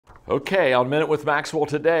Okay, on Minute with Maxwell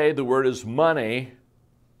today, the word is money.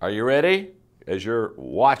 Are you ready? As you're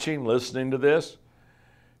watching, listening to this,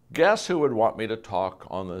 guess who would want me to talk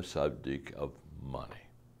on the subject of money?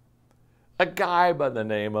 A guy by the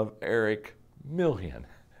name of Eric Million.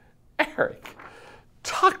 Eric,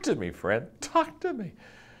 talk to me, friend. Talk to me.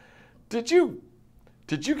 Did you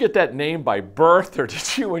get that name by birth, or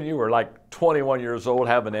did you, when you were like 21 years old,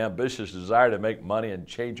 have an ambitious desire to make money and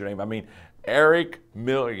change your name? I mean, Eric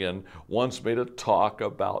Million wants me to talk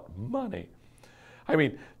about money. I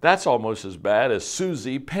mean, that's almost as bad as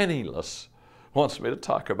Susie Penniless wants me to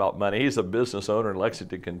talk about money. He's a business owner in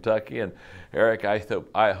Lexington, Kentucky. And Eric,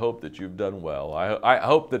 I hope that you've done well. I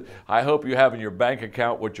hope you have in your bank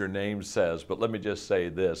account what your name says. But let me just say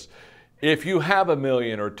this. If you have $1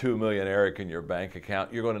 million or $2 million, Eric, in your bank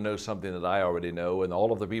account, you're going to know something that I already know, and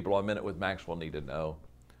all of the people on Minute with Maxwell need to know.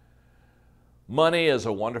 Money is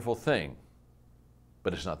a wonderful thing,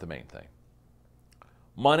 but it's not the main thing.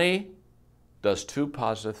 Money does two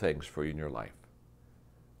positive things for you in your life.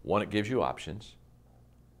 One, it gives you options,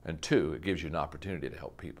 and two, it gives you an opportunity to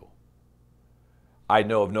help people. I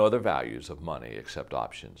know of no other values of money except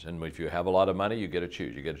options. And if you have a lot of money, you get to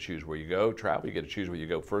choose. You get to choose where you go, travel. You get to choose where you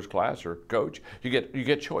go, first class or coach. You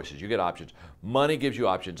get choices. You get options. Money gives you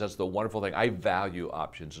options. That's the wonderful thing. I value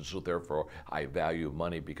options, and so therefore I value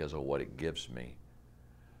money because of what it gives me.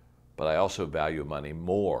 But I also value money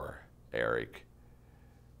more, Eric,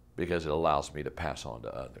 because it allows me to pass on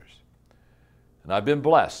to others. And I've been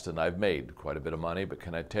blessed, and I've made quite a bit of money, but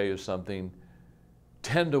can I tell you something?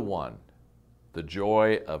 10 to 1. The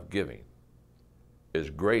joy of giving is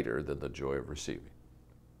greater than the joy of receiving.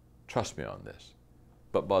 Trust me on this.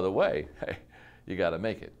 But by the way, hey, you got to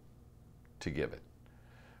make it to give it.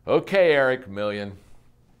 Okay, Eric Million,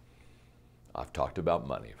 I've talked about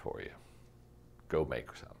money for you. Go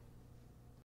make some.